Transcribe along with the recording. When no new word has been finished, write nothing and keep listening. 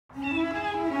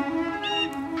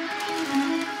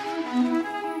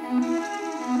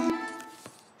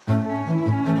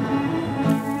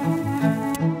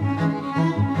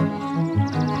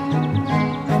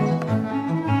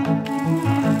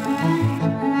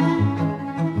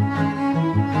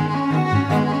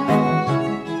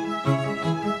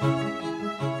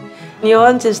New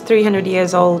Orleans is 300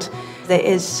 years old. There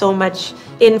is so much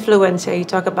influence here. You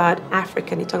talk about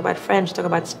African, you talk about French, you talk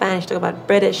about Spanish, you talk about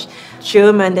British,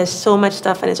 German. There's so much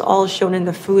stuff, and it's all shown in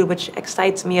the food, which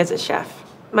excites me as a chef.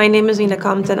 My name is Nina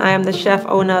Compton. I am the chef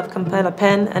owner of Compella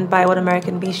Pen and Bywater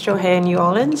American Bistro here in New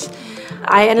Orleans.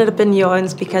 I ended up in New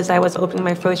Orleans because I was opening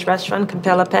my first restaurant,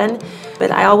 Compella Pen,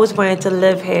 but I always wanted to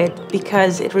live here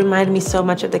because it reminded me so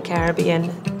much of the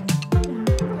Caribbean.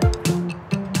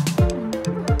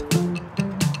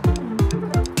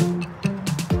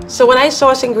 So when I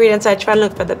source ingredients, I try to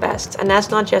look for the best. And that's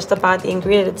not just about the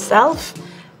ingredient itself,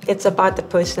 it's about the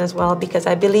person as well, because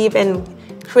I believe in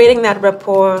creating that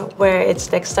rapport where it's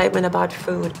the excitement about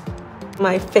food.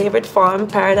 My favorite farm,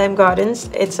 Paradigm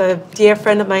Gardens, it's a dear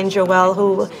friend of mine, Joel,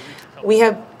 who we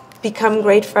have become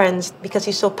great friends because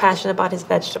he's so passionate about his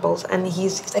vegetables. And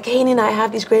he's like, hey, Nina, I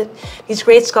have these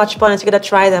great Scotch bonnets, you gotta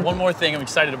try them. One more thing I'm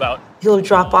excited about. He'll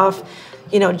drop off,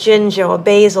 you know, ginger or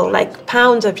basil, like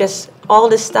pounds of just all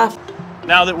this stuff.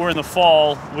 Now that we're in the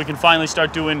fall, we can finally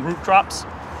start doing root crops.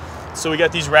 So we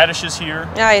got these radishes here.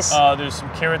 Nice. There's some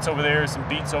carrots over there, some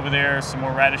beets over there, some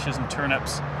more radishes and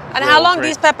turnips. And how long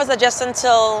these peppers are just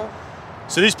until?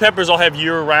 So these peppers I'll have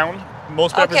year round.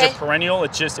 Most peppers Okay. are perennial.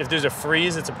 It's just if there's a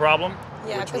freeze, it's a problem.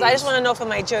 Yeah, because I just want to know for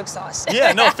my jerk sauce.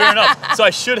 Yeah, no, fair enough. So I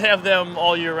should have them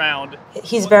all year round.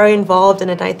 He's very involved in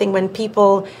it. I think when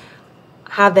people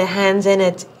have their hands in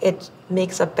it, it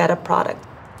makes a better product.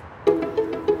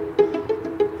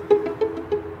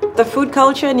 The food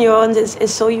culture in New Orleans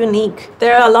is so unique.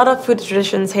 There are a lot of food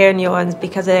traditions here in New Orleans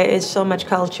because there is so much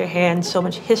culture here and so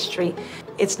much history.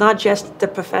 It's not just the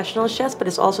professional chefs, but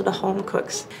it's also the home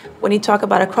cooks. When you talk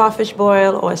about a crawfish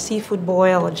boil or a seafood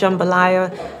boil or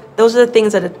jambalaya, those are the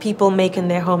things that the people make in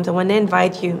their homes. And when they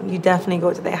invite you, you definitely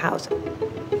go to their house.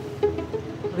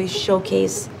 We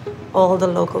showcase all the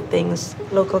local things,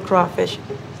 local crawfish,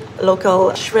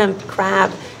 local shrimp,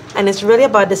 crab, and it's really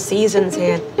about the seasons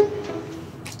here.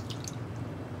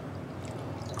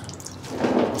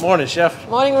 Morning, Chef.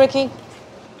 Morning, Ricky.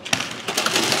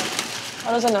 Oh,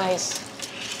 those are nice.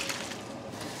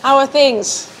 How are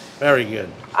things? Very good.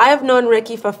 I have known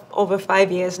Ricky for over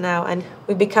 5 years now, and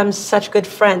we've become such good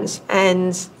friends.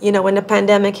 And, you know, when the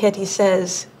pandemic hit, he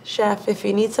says, Chef, if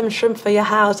you need some shrimp for your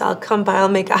house, I'll come by, I'll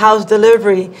make a house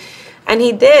delivery. And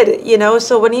he did, you know,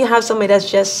 so when you have somebody that's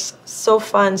just so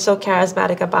fun, so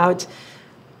charismatic about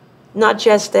not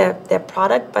just their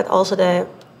product, but also their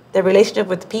relationship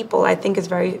with people, I think is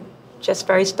very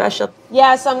special.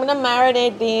 Yeah, so I'm going to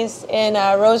marinate these in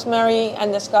rosemary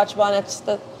and the Scotch bonnets.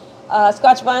 The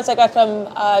Scotch bonnets I got from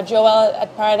Joel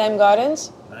at Paradigm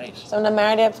Gardens. Nice. So I'm going to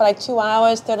marinate it for like 2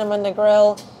 hours, throw them on the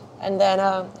grill, and then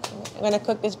I'm going to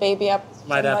cook this baby up.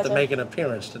 Might have to make an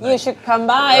appearance tonight. You should come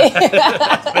by.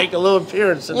 Make a little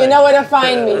appearance tonight. You know where to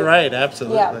find me. Right,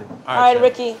 absolutely. Yeah. All right, Chef.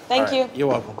 Ricky, thank you. You're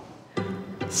welcome.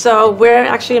 So we're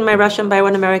actually in my restaurant,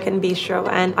 Bywater American Bistro,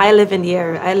 and I live in the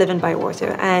area. I live in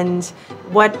Bywater, and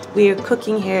what we're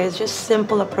cooking here is just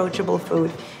simple, approachable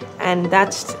food, and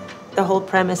that's the whole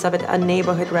premise of it, a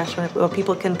neighborhood restaurant where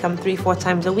people can come 3-4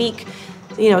 times a week,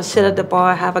 you know, sit at the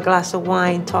bar, have a glass of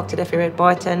wine, talk to their favorite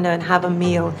bartender, and have a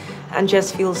meal, and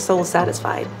just feel so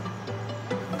satisfied.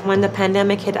 When the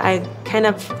pandemic hit, I kind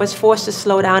of was forced to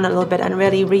slow down a little bit and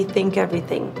really rethink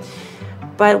everything.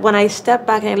 But when I stepped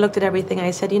back and I looked at everything,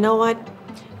 I said, you know what?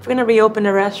 If we're going to reopen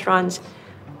the restaurants,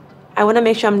 I want to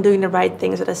make sure I'm doing the right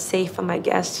things that are safe for my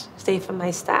guests, safe for my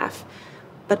staff.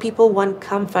 But people want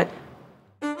comfort.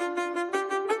 So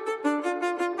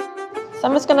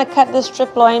I'm just going to cut this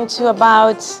strip loin to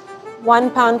about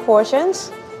 1 pound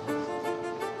portions.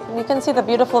 And you can see the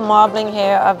beautiful marbling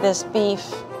here of this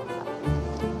beef.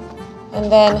 And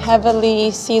then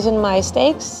heavily season my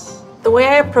steaks. The way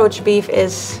I approach beef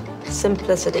is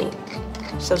simplicity.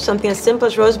 So something as simple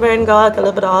as rosemary and garlic, a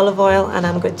little bit of olive oil, and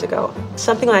I'm good to go.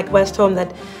 Something like West Home,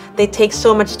 that they take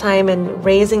so much time in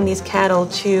raising these cattle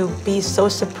to be so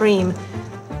supreme.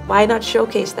 Why not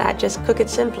showcase that? Just cook it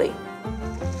simply.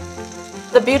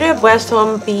 The beauty of West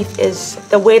Home beef is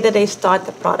the way that they start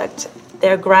the product.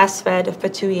 They're grass-fed for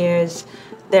 2 years,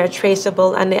 they're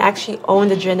traceable, and they actually own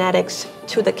the genetics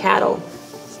to the cattle.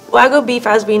 Wagyu beef,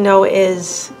 as we know,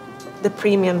 is the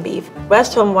premium beef.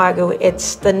 West Home Wagyu,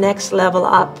 it's the next level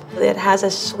up. It has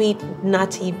a sweet,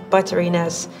 nutty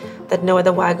butteriness that no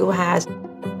other Wagyu has.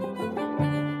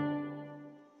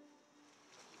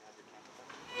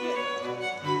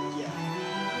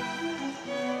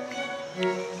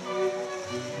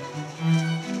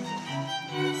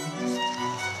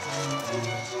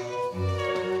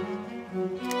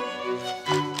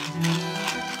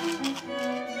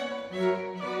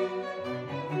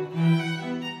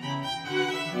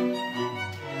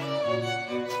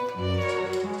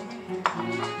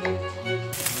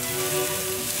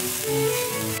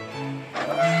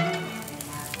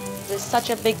 such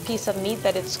a big piece of meat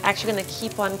that it's actually going to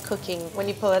keep on cooking when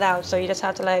you pull it out. So you just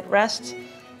have to let it rest,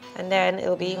 and then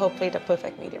it'll be hopefully the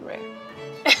perfect medium rare.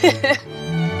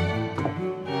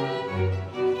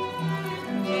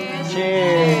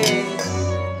 Cheers.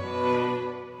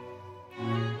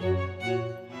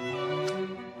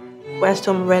 West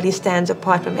Home really stands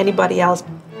apart from anybody else.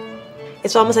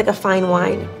 It's almost like a fine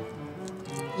wine.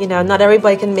 You know, not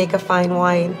everybody can make a fine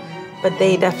wine, but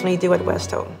they definitely do at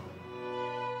West Home.